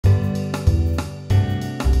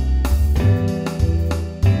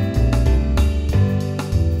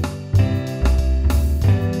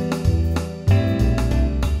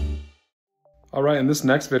In this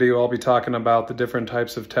next video, I'll be talking about the different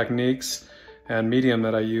types of techniques and medium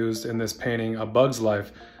that I used in this painting, A Bug's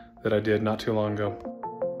Life, that I did not too long ago.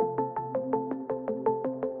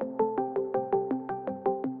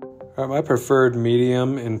 All right, my preferred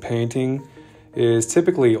medium in painting is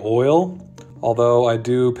typically oil, although I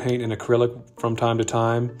do paint in acrylic from time to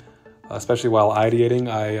time, especially while ideating.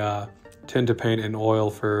 I tend to paint in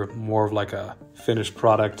oil for more of like a finished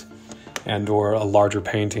product and or a larger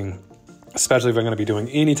painting, especially if I'm going to be doing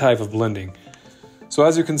any type of blending. So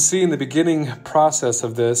as you can see in the beginning process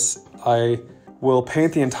of this, I will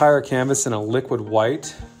paint the entire canvas in a liquid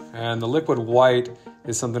white. And the liquid white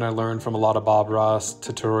is something I learned from a lot of Bob Ross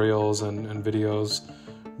tutorials and videos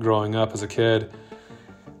growing up as a kid.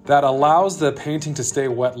 That allows the painting to stay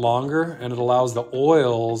wet longer, and it allows the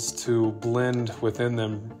oils to blend within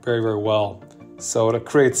them very, very well. So it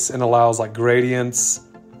creates and allows like gradients,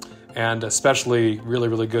 and especially really,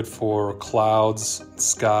 really good for clouds,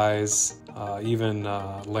 skies, even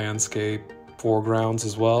landscape foregrounds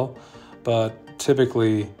as well. But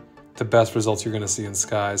typically the best results you're going to see in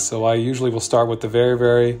skies. So I usually will start with the very,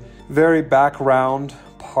 very, very background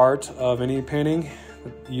part of any painting.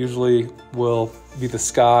 It usually will be the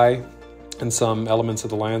sky and some elements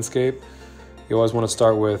of the landscape. You always want to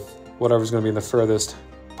start with whatever's going to be in the furthest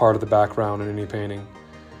part of the background in any painting.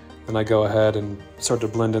 Then I go ahead and start to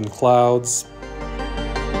blend in clouds.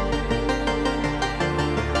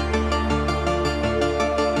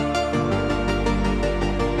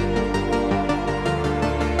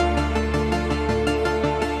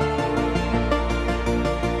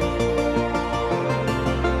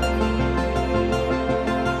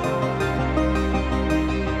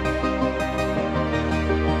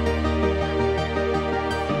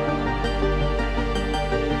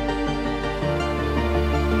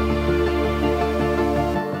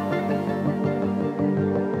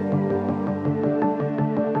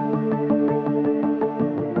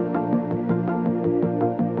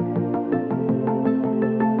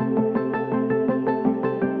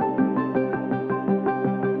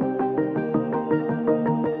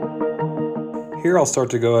 Here I'll start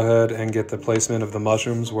to go ahead and get the placement of the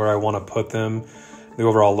mushrooms where I want to put them, the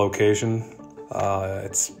overall location.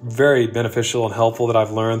 It's very beneficial and helpful that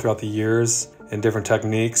I've learned throughout the years in different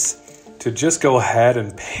techniques to just go ahead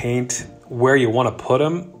and paint where you want to put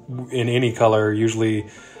them in any color, usually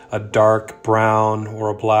a dark brown or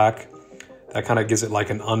a black. That kind of gives it like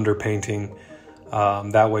an underpainting.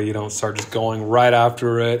 That way you don't start just going right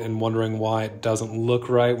after it and wondering why it doesn't look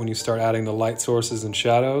right when you start adding the light sources and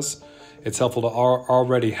shadows. It's helpful to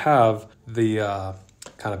already have the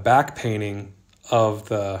kind of back painting of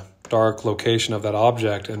the dark location of that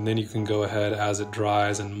object, and then you can go ahead as it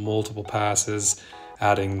dries in multiple passes,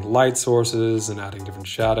 adding light sources and adding different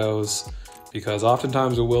shadows, because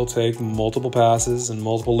oftentimes it will take multiple passes and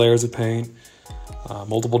multiple layers of paint,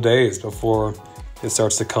 multiple days before it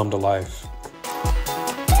starts to come to life.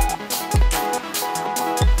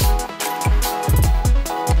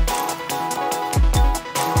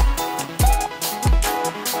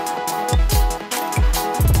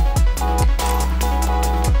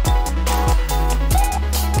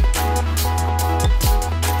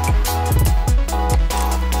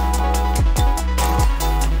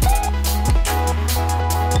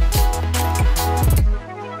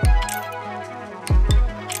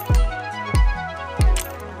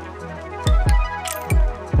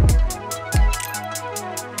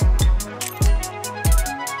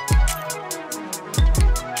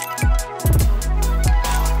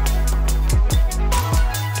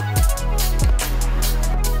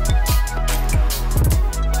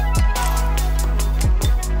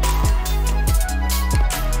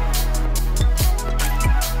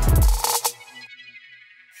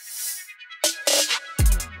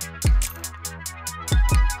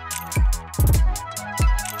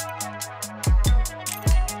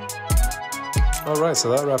 Alright,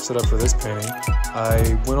 so that wraps it up for this painting.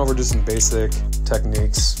 I went over just some basic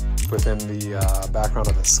techniques within the background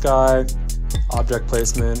of the sky, object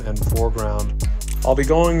placement, and foreground. I'll be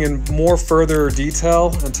going in more further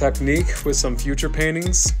detail and technique with some future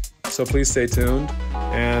paintings, so please stay tuned.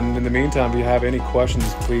 And in the meantime, if you have any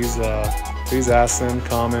questions, please ask them,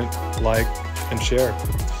 comment, like, and share.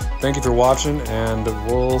 Thank you for watching, and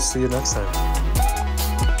we'll see you next time.